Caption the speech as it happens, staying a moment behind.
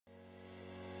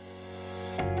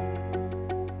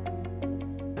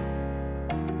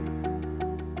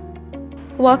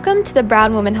Welcome to the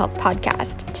Brown Woman Health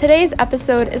Podcast. Today's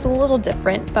episode is a little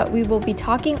different, but we will be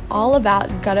talking all about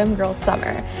Garam Girl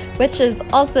Summer, which is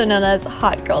also known as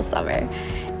Hot Girl Summer.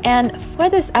 And for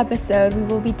this episode, we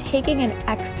will be taking an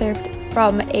excerpt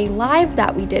from a live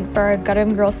that we did for our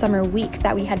Garam Girl Summer week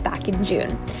that we had back in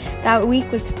June. That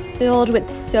week was filled with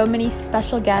so many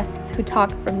special guests who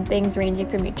talked from things ranging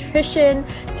from nutrition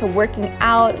to working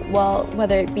out, well,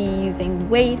 whether it be using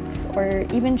weights or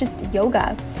even just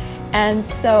yoga. And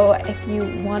so if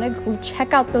you want to go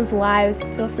check out those lives,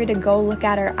 feel free to go look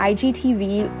at our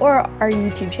IGTV or our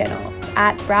YouTube channel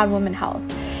at Brown Woman Health.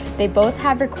 They both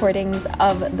have recordings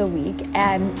of the week,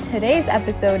 and today's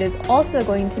episode is also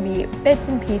going to be bits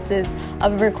and pieces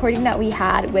of a recording that we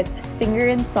had with singer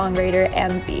and songwriter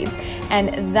Amsi.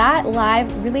 And that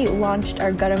live really launched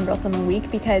our Garam Girl Summer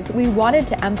week because we wanted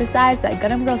to emphasize that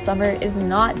Garam Girl Summer is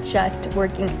not just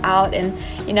working out and,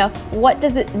 what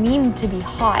does it mean to be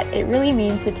hot? It really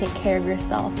means to take care of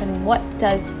yourself, and what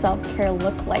does self-care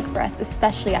look like for us,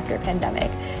 especially after a pandemic.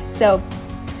 So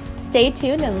stay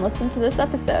tuned and listen to this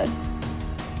episode.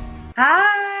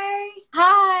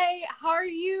 Hi, how are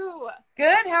you?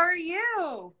 Good, how are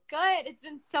you? Good, it's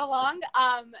been so long.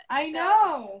 I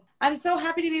know. I'm so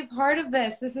happy to be a part of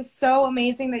this. This is so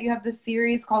amazing that you have this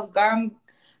series called Garam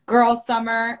Girl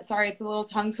Summer. Sorry, it's a little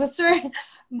tongue twister,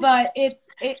 but it's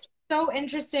so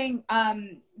interesting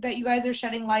that you guys are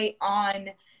shedding light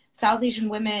on South Asian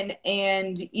women.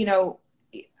 And,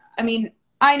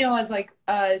 I know as like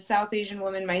a South Asian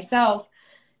woman myself,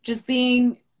 just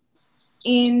being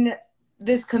in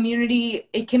this community,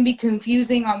 it can be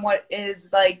confusing on what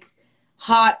is like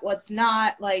hot, what's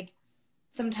not. Like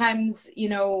sometimes,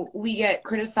 we get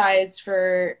criticized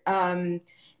for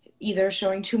either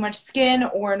showing too much skin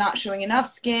or not showing enough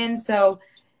skin. So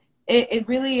it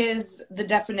really is the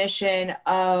definition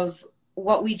of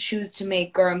what we choose to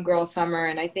make Garam Girl Summer.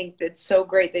 And I think it's so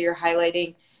great that you're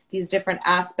highlighting these different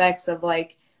aspects of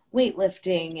like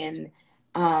weightlifting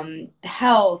and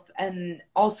health, and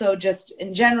also just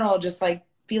in general, just like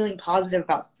feeling positive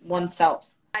about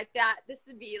oneself. I thought this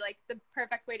would be like the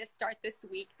perfect way to start this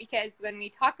week, because when we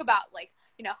talk about like,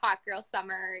 Hot Girl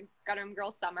Summer, Garam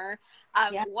Girl Summer,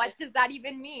 what does that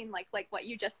even mean? Like what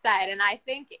you just said. And I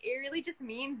think it really just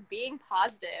means being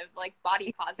positive, like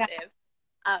body positive.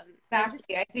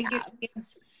 Exactly. I think it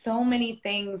means so many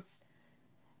things.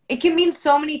 It can mean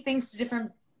so many things to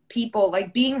different people.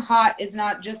 Like being hot is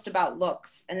not just about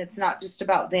looks, and it's not just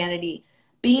about vanity.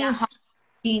 Being hot,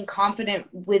 being confident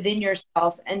within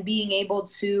yourself, and being able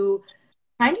to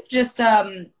kind of just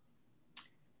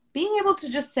being able to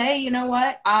just say, you know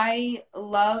what, I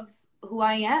love who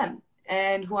I am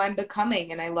and who I'm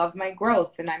becoming, and I love my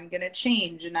growth, and I'm gonna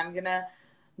change, and I'm gonna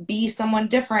be someone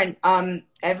different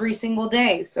every single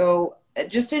day. So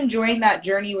just enjoying that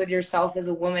journey with yourself as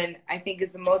a woman, I think,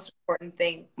 is the most important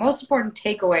thing. Most important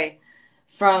takeaway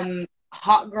from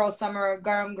Hot Girl Summer,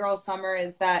 Garam Girl Summer,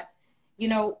 is that,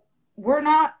 we're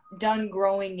not done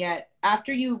growing yet.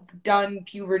 After you've done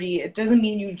puberty, it doesn't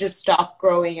mean you just stop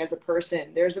growing as a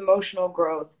person. There's emotional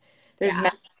growth. There's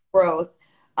mental growth.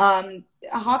 A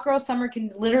Hot Girl Summer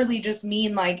can literally just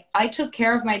mean like, I took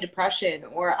care of my depression,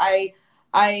 or I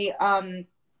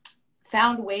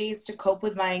found ways to cope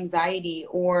with my anxiety,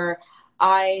 or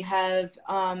I have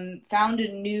found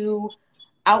a new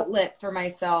outlet for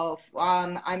myself.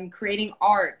 I'm creating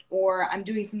art, or I'm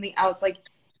doing something else. Like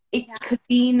it could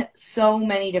mean so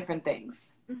many different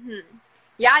things. Mm-hmm.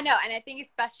 Yeah, I know. And I think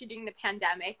especially during the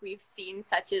pandemic, we've seen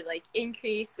such a like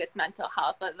increase with mental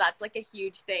health. That's like a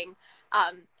huge thing.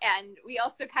 And we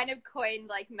also kind of coined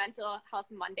like Mental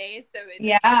Health Mondays. So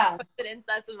it's a coincidence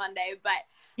that's a Monday, but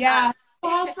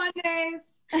Health Mondays.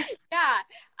 I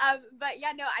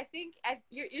think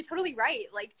you're totally right.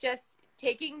 Like just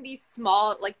taking these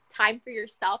small, like time for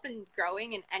yourself and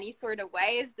growing in any sort of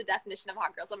way is the definition of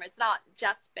Hot Girl Summer. It's not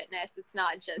just fitness. It's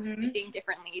not just eating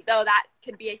differently, though that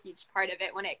could be a huge part of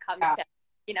it when it comes to,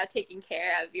 taking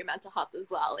care of your mental health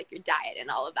as well, like your diet and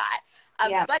all of that.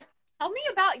 But tell me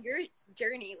about your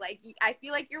journey. Like, I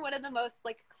feel like you're one of the most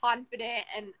like confident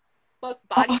and most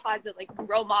body positive like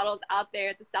role models out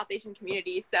there at the South Asian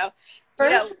community. So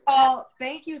first of all,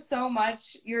 thank you so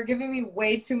much. You're giving me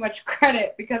way too much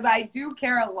credit, because I do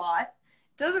care a lot.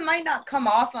 Might not come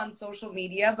off on social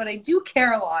media, but I do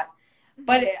care a lot.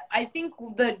 But I think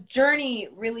the journey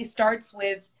really starts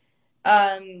with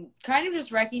kind of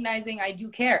just recognizing I do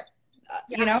care.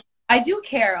 I do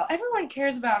care. Everyone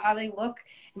cares about how they look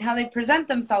and how they present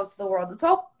themselves to the world. It's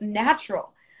all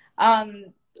natural.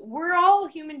 We're all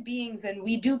human beings, and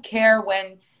we do care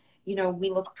when, we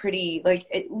look pretty. Like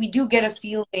we do get a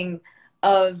feeling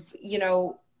of,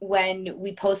 when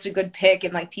we post a good pic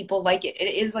and like people like it,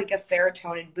 it is like a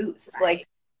serotonin boost. Right. Like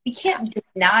we can't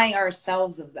deny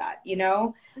ourselves of that, you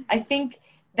know? I think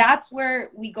that's where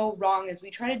we go wrong, is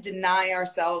we try to deny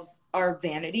ourselves our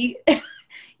vanity,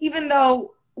 even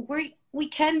though we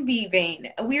can be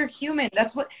vain. We're human.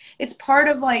 That's what it's part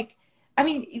of. Like, I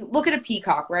mean, look at a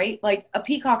peacock, right? Like a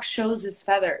peacock shows his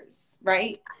feathers,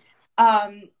 right?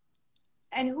 And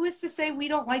who is to say we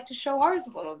don't like to show ours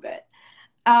a little bit?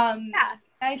 Yeah.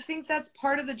 I think that's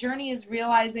part of the journey, is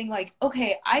realizing like,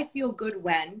 okay, I feel good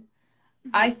when,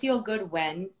 I feel good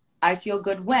when, I feel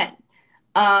good when.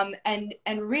 And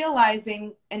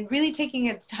realizing and really taking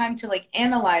a time to like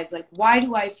analyze, like, why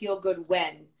do I feel good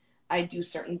when I do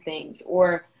certain things?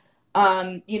 Or,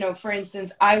 you know, for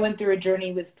instance, I went through a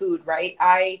journey with food, right?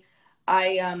 I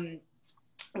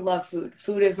love food.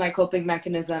 Food is my coping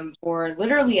mechanism for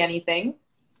literally anything.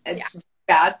 It's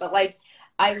bad, but like,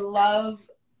 I love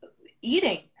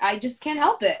eating. I just can't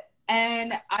help it.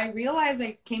 And I realized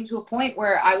I came to a point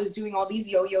where I was doing all these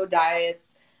yo-yo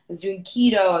diets. I was doing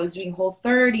keto. I was doing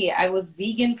Whole30. I was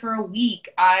vegan for a week.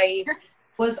 I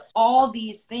was all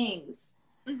these things.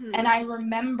 And I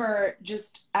remember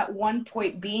just at one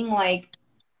point being like,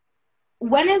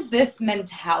 when is this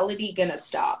mentality going to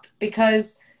stop?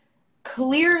 Because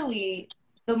clearly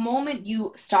the moment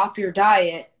you stop your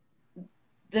diet,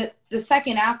 the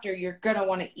second after, you're going to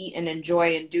want to eat and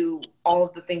enjoy and do all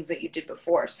of the things that you did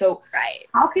before. So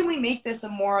how can we make this a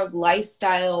more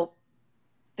lifestyle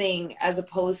thing as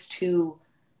opposed to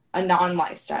a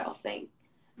non-lifestyle thing?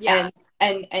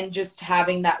 And just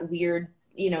having that weird,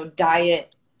 you know,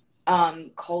 diet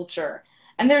culture.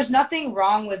 And there's nothing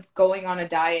wrong with going on a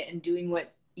diet and doing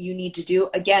what you need to do.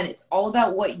 Again, it's all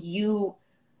about what you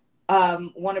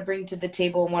want to bring to the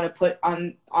table and want to put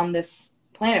on this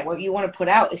planet, what you want to put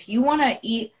out. If you want to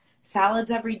eat salads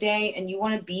every day and you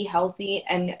want to be healthy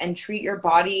and treat your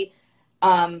body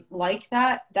like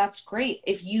that, that's great.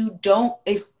 If you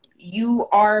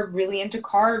are really into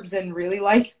carbs and really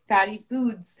like fatty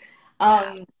foods,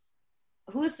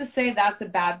 who's to say that's a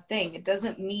bad thing? It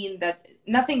doesn't mean that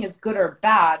nothing is good or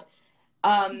bad.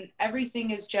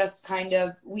 Everything is just kind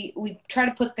of, we try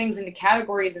to put things into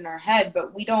categories in our head,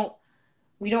 but we don't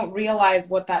realize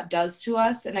what that does to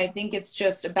us. And I think it's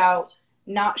just about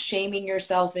not shaming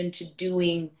yourself into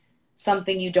doing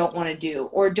something you don't want to do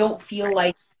or don't feel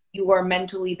like you are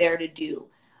mentally there to do.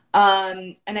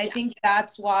 And I think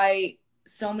that's why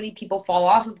so many people fall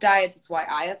off of diets. It's why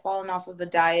I have fallen off of a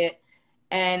diet.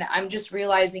 And I'm just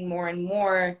realizing more and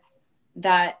more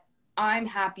that I'm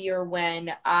happier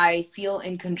when I feel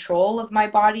in control of my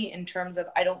body, in terms of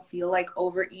I don't feel like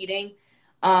overeating.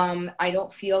 I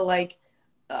don't feel like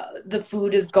the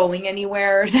food is going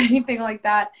anywhere or anything like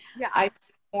that. I feel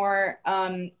more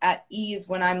at ease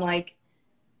when I'm like,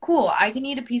 cool, I can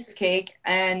eat a piece of cake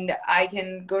and I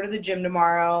can go to the gym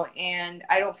tomorrow, and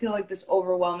I don't feel like this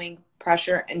overwhelming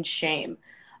pressure and shame.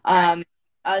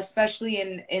 Especially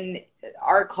in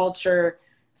our culture,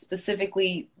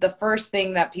 specifically, the first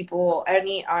thing that people,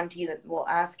 any auntie that will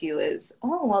ask you is,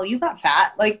 oh, well, you got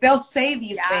fat. Like, they'll say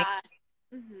these things.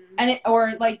 And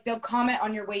or like they'll comment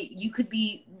on your weight. You could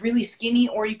be really skinny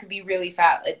or you could be really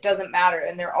fat. It doesn't matter.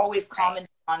 And they're always commenting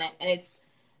on it. And it's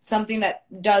something that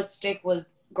does stick with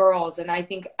girls. And I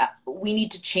think we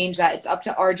need to change that. It's up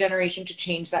to our generation to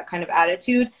change that kind of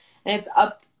attitude. And it's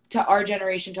up to our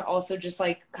generation to also just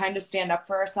like kind of stand up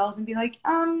for ourselves and be like,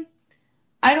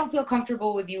 I don't feel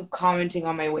comfortable with you commenting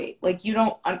on my weight. Like, you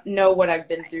don't know what I've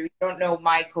been through. You don't know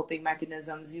my coping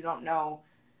mechanisms. You don't know.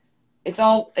 It's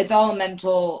all a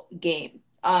mental game.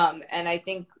 And I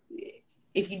think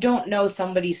if you don't know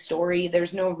somebody's story,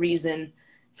 there's no reason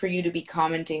for you to be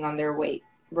commenting on their weight,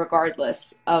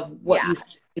 regardless of what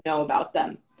you know about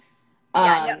them.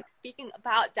 Speaking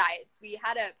about diets, we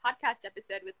had a podcast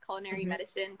episode with culinary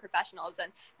medicine professionals,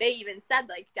 and they even said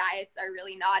like diets are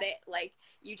really not it. Like,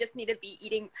 you just need to be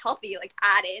eating healthy, like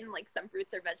add in like some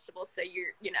fruits or vegetables, so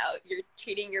you're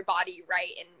treating your body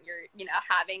right, and you're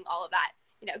having all of that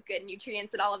good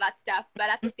nutrients and all of that stuff.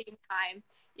 But at the same time,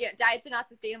 diets are not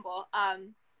sustainable,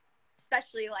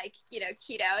 especially like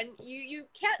keto, and you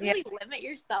can't really limit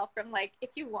yourself from, like,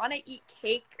 if you want to eat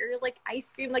cake or like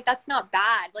ice cream, like that's not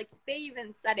bad. Like, they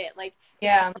even said it, like,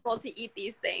 it's possible to eat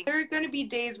these things. There are going to be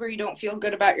days where you don't feel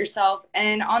good about yourself,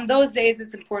 and on those days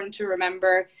it's important to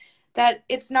remember that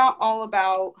it's not all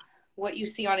about what you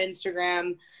see on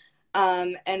Instagram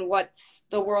and what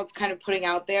the world's kind of putting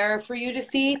out there for you to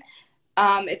see.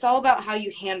 It's all about how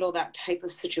you handle that type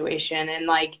of situation, and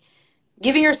like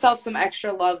giving yourself some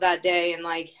extra love that day, and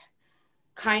like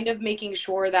kind of making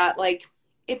sure that like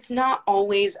it's not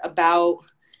always about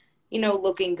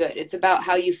looking good. It's about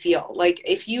how you feel. Like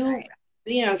if you,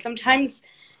 sometimes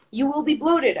you will be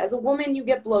bloated. As a woman, you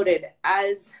get bloated.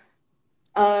 As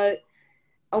a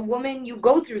woman, you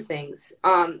go through things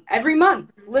every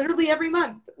month. Literally every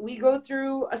month we go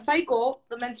through a cycle,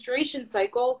 the menstruation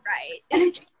cycle, right? And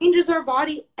it changes our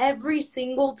body every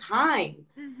single time.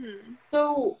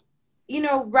 So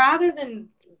rather than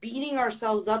beating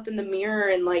ourselves up in the mirror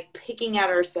and like picking at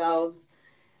ourselves,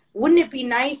 wouldn't it be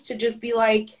nice to just be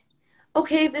like,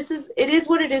 okay, it is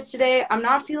what it is today. I'm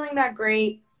not feeling that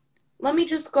great. Let me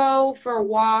just go for a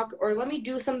walk, or let me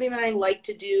do something that I like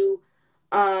to do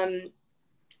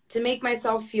to make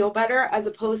myself feel better, as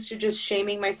opposed to just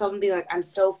shaming myself and being like, I'm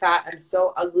so fat, I'm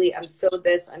so ugly, I'm so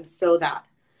this, I'm so that.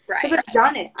 Right. Because I've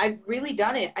done it. I've really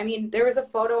done it. I mean, there was a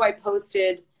photo I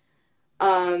posted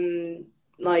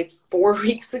like 4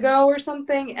 weeks ago or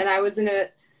something, and I was in a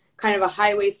kind of a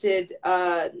high-waisted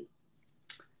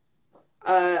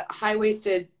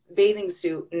bathing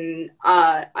suit, and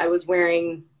I was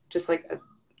wearing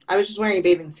I was just wearing a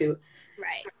bathing suit.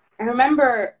 Right. I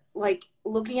remember like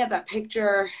looking at that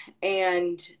picture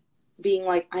and being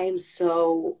like, I am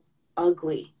so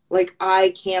ugly. Like,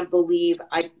 I can't believe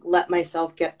I let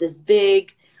myself get this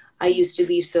big. I used to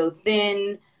be so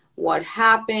thin. What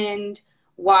happened?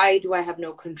 Why do I have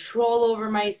no control over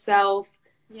myself?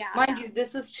 Yeah. Mind you,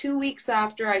 this was 2 weeks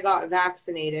after I got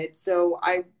vaccinated, so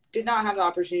I did not have the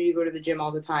opportunity to go to the gym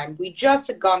all the time. We just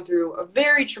had gone through a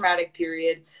very traumatic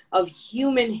period of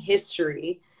human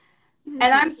history. And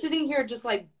I'm sitting here just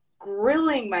like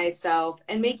grilling myself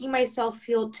and making myself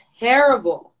feel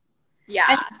terrible. Yeah.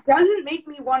 And it doesn't make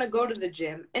me want to go to the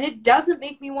gym, and it doesn't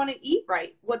make me want to eat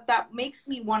right. What that makes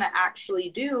me want to actually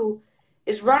do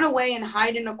is run away and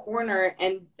hide in a corner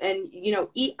and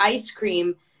eat ice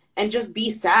cream and just be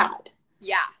sad.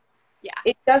 Yeah. Yeah.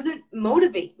 It doesn't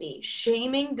motivate me.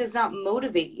 Shaming does not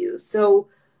motivate you. So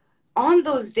on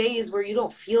those days where you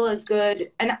don't feel as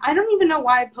good, and I don't even know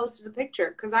why I posted the picture,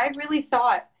 because I really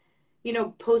thought,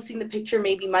 posting the picture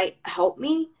maybe might help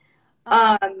me.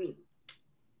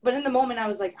 But in the moment I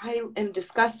was like, I am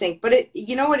disgusting. But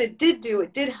what it did do?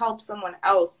 It did help someone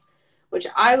else, which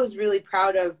I was really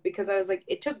proud of, because I was like,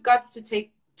 it took guts to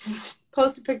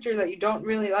post a picture that you don't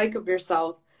really like of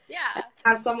yourself. Yeah. And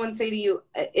have someone say to you,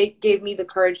 it gave me the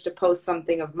courage to post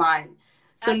something of mine.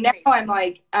 So That's now great. I'm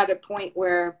like at a point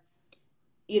where,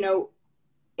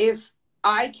 if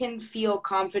I can feel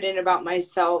confident about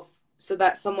myself so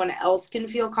that someone else can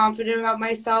feel confident about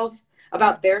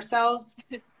themselves,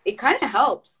 it kind of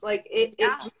helps. Like it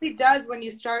really does, when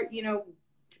you start,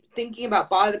 thinking about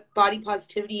body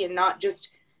positivity and not just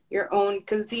your own,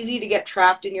 because it's easy to get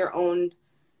trapped in your own,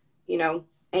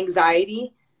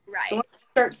 anxiety. Right. So when you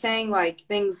start saying like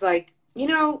things like,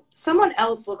 someone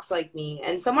else looks like me,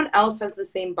 and someone else has the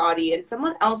same body, and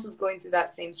someone else is going through that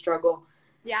same struggle.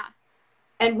 Yeah.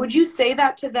 And would you say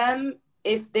that to them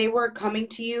if they were coming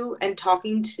to you and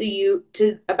talking to you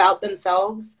about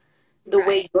themselves the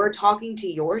way you're talking to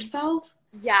yourself?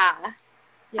 Yeah.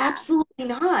 Absolutely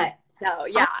not. No,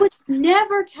 yeah. I would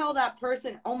never tell that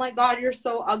person, oh my God, you're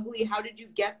so ugly. How did you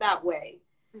get that way?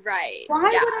 Right. Why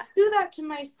would I do that to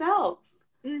myself?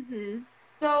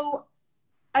 So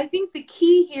I think the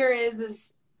key here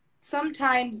is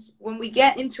sometimes when we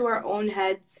get into our own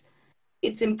heads,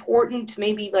 it's important to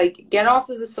maybe like get off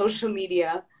of the social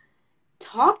media,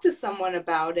 talk to someone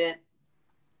about it,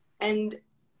 and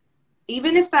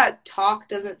even if that talk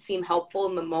doesn't seem helpful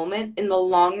in the moment, in the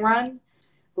long run,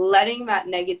 letting that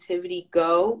negativity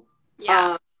go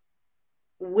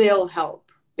will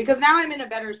help. Because now I'm in a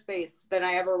better space than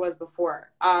I ever was before.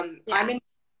 I'm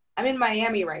in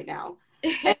Miami right now.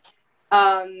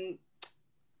 And,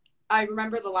 I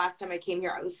remember the last time I came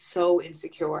here, I was so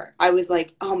insecure. I was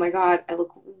like, oh my God, I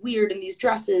look weird in these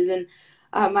dresses, and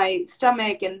my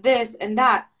stomach and this and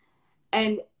that.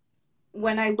 And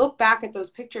when I look back at those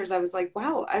pictures, I was like,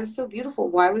 wow, I was so beautiful.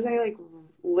 Why was I like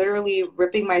literally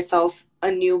ripping myself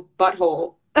a new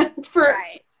butthole for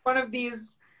one of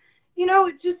these?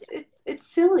 It's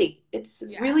silly. It's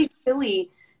really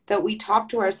silly that we talk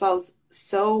to ourselves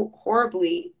so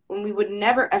horribly when we would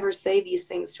never, ever say these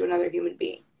things to another human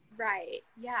being. Right.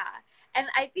 Yeah. And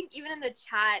I think even in the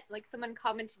chat, like someone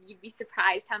commented, you'd be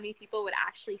surprised how many people would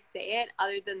actually say it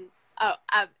other than,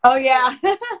 yeah.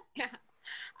 Yeah.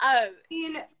 I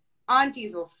mean,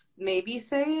 aunties will maybe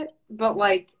say it, but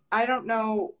like, I don't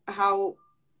know how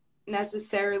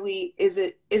necessarily is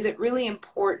it really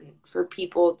important for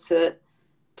people to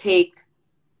take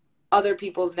other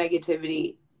people's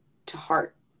negativity to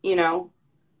heart,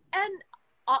 And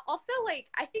also, like,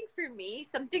 I think for me,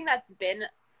 something that's been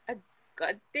a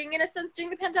good thing in a sense during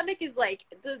the pandemic is like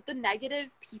the negative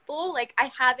people. Like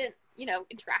I haven't, you know,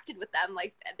 interacted with them.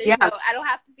 Like there's no, I don't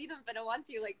have to see them if I don't want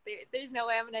to. Like there's no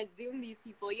way I'm gonna Zoom these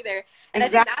people either. And I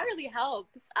think that really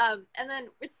helps. And then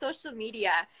with social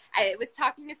media, I was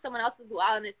talking to someone else as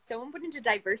well, and it's so important to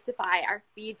diversify our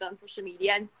feeds on social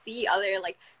media and see other,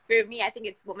 like for me, I think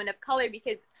it's women of color,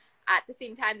 because at the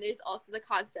same time, there's also the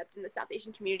concept in the South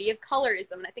Asian community of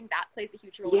colorism, and I think that plays a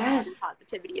huge role in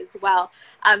positivity as well.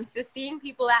 So seeing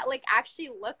people that like actually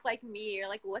look like me or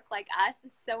like look like us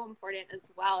is so important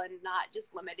as well, and not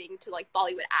just limiting to like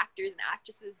Bollywood actors and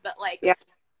actresses, but like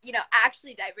you know,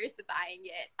 actually diversifying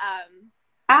it.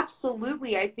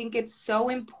 Absolutely, I think it's so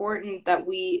important that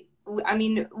we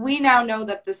now know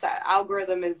that this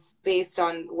algorithm is based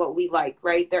on what we like,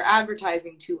 right? They're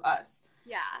advertising to us.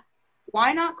 Yeah.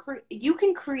 Why not you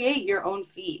can create your own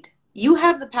feed. You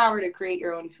have the power to create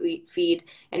your own feed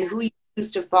and who you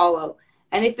choose to follow.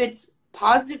 And if it's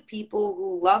positive people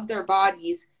who love their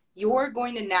bodies, you're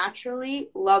going to naturally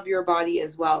love your body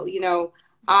as well. You know,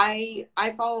 I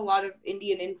follow a lot of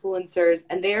Indian influencers,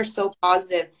 and they are so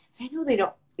positive. I know they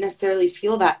don't necessarily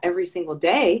feel that every single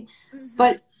day,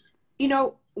 but you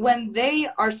know, when they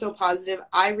are so positive,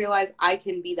 I realize I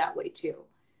can be that way too.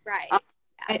 Right.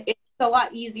 It's a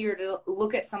lot easier to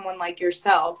look at someone like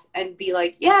yourself and be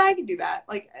like, yeah, I can do that.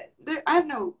 Like, I have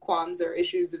no qualms or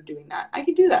issues of doing that. I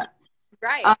can do that.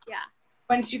 Right. Yeah.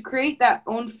 Once you create that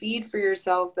own feed for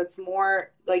yourself, that's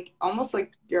more like almost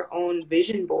like your own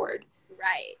vision board.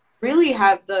 Right. Really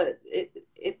have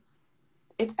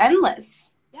it's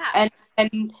endless. Yeah.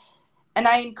 And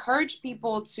I encourage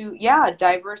people to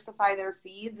diversify their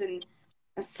feeds and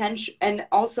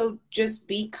also just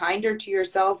be kinder to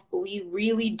yourself. We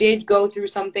really did go through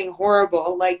something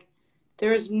horrible. Like,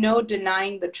 there's no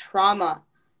denying the trauma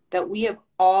that we have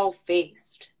all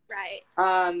faced. Right.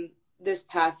 This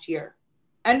past year.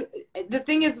 And the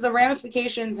thing is, the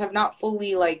ramifications have not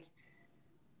fully, like,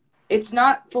 it's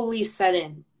not fully set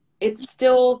in. It's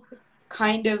still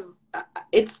kind of,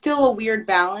 it's still a weird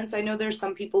balance. I know there's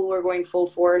some people who are going full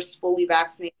force, fully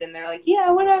vaccinated, and they're like,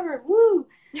 yeah, whatever, woo.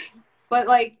 But,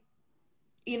 like,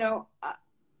 you know,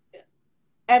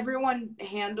 everyone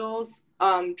handles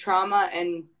trauma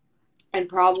and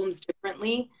problems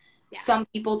differently. Yeah. Some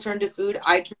people turn to food.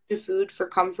 I turned to food for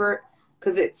comfort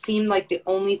because it seemed like the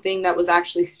only thing that was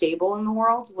actually stable in the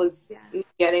world was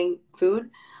getting food.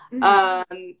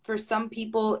 For some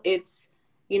people, it's,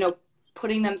 you know,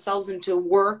 putting themselves into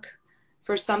work.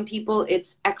 For some people,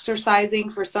 it's exercising.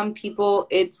 For some people,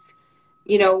 it's,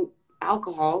 you know,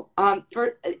 alcohol.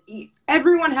 For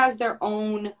everyone has their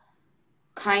own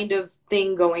kind of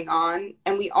thing going on,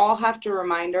 and we all have to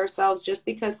remind ourselves, just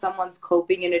because someone's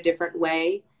coping in a different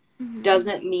way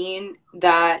doesn't mean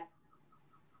that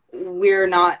we're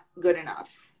not good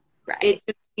enough. Right. It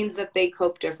just means that they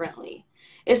cope differently.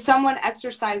 If someone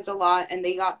exercised a lot and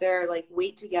they got their like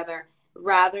weight together,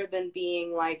 rather than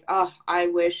being like, oh, I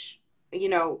wish, you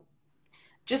know,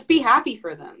 just be happy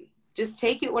for them. Just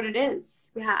take it what it is.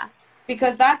 Yeah.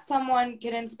 Because that someone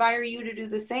can inspire you to do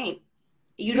the same.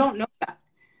 You don't know that.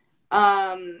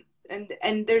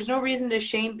 And there's no reason to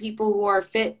shame people who are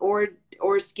fit or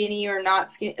skinny or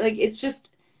not skinny. Like, it's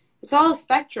all a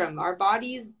spectrum. Our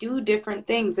bodies do different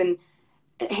things and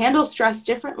handle stress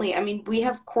differently. I mean, we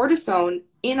have cortisone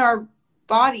in our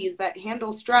bodies that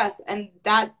handle stress, and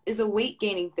that is a weight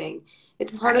gaining thing.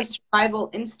 It's part of survival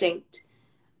instinct.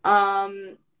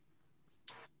 And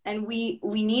we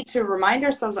need to remind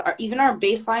ourselves, even our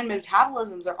baseline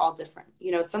metabolisms are all different.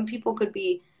 You know, some people could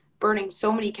be burning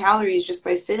so many calories just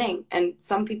by sitting, and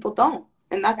some people don't,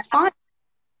 and that's fine.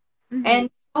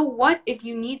 And so what if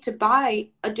you need to buy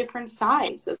a different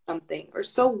size of something? Or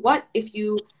so what if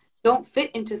you don't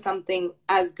fit into something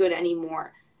as good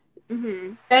anymore?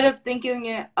 Instead of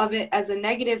thinking of it as a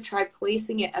negative, try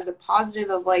placing it as a positive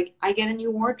of like, I get a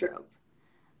new wardrobe.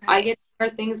 I get to wear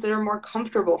things that are more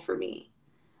comfortable for me.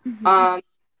 I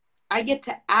get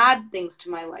to add things to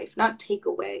my life, not take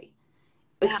away.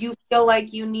 If you feel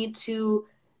like you need to,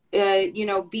 you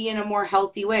know, be in a more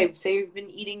healthy way, say you've been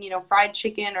eating, you know, fried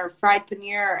chicken or fried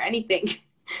paneer or anything,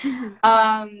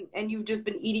 and you've just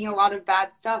been eating a lot of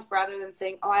bad stuff, rather than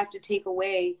saying, oh, I have to take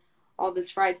away all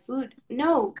this fried food.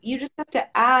 No, you just have to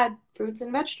add fruits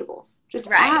and vegetables. Just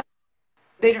add.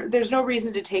 There's no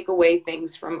reason to take away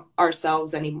things from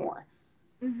ourselves anymore.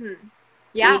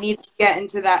 Yeah. We need to get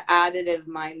into that additive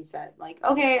mindset. Like,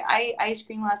 okay, I ate ice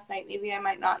cream last night. Maybe I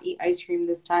might not eat ice cream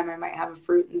this time. I might have a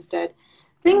fruit instead.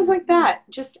 Things like that.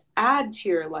 Just add to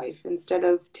your life instead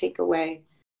of take away.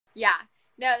 Yeah.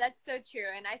 No, that's so true.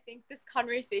 And I think this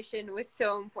conversation was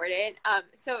so important.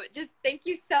 So just thank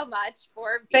you so much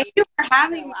for being Thank you for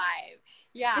having me. live.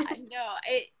 Yeah, no,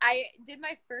 I did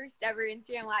my first ever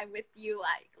Instagram live with you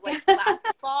like last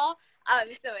fall.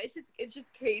 So it's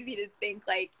just crazy to think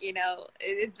like, you know,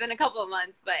 it's been a couple of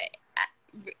months,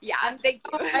 but yeah, thank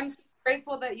you. I'm so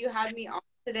grateful that you had me on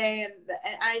today,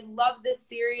 and I love this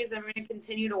series. I'm going to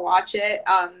continue to watch it.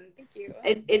 Thank you.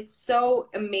 It's so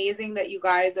amazing that you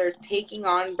guys are taking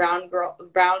on brown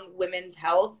women's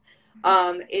health.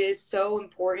 It is so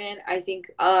important. I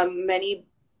think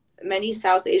many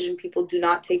South Asian people do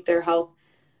not take their health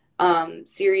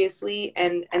seriously,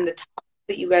 and the topic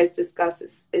that you guys discuss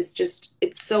is just,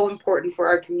 it's so important for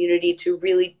our community to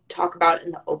really talk about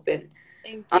in the open.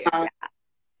 Thank you.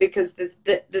 Because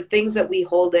the things that we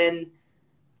hold in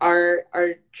are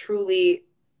truly,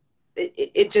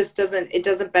 it just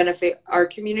doesn't benefit our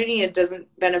community. It doesn't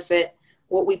benefit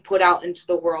what we put out into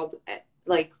the world.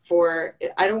 Like,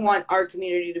 I don't want our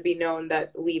community to be known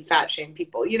that we fat shame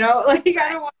people, you know, like I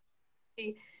don't want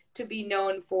to be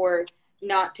known for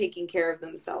not taking care of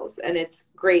themselves. And it's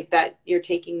great that you're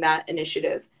taking that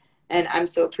initiative. And I'm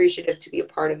so appreciative to be a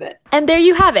part of it. And there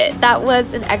you have it. That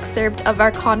was an excerpt of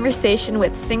our conversation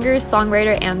with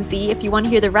singer-songwriter Amsi. If you want to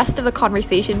hear the rest of the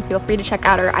conversation, feel free to check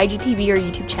out our IGTV or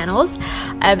YouTube channels.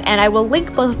 And I will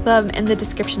link both of them in the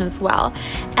description as well.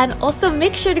 And also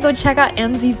make sure to go check out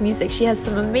Amsi's music. She has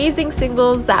some amazing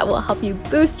singles that will help you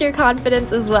boost your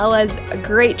confidence, as well as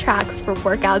great tracks for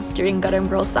workouts during Garam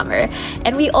Girl Summer.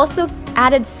 And we also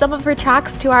added some of her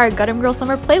tracks to our Garam Girl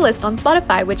Summer playlist on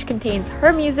Spotify, which contains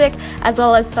her music as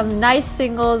well as some nice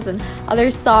singles and other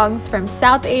songs from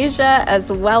South Asia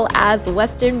as well as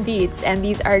Western beats. And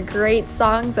these are great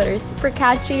songs that are super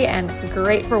catchy and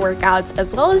great for workouts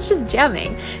as well as just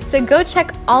jamming. So go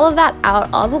check all of that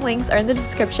out. All the links are in the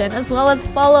description, as well as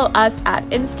follow us at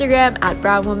Instagram at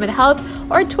Brown Woman Health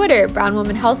or Twitter, Brown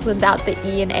Woman Health without the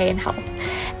E and A in health.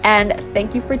 And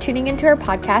thank you for tuning into our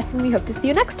podcast, and we hope to see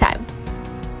you next time.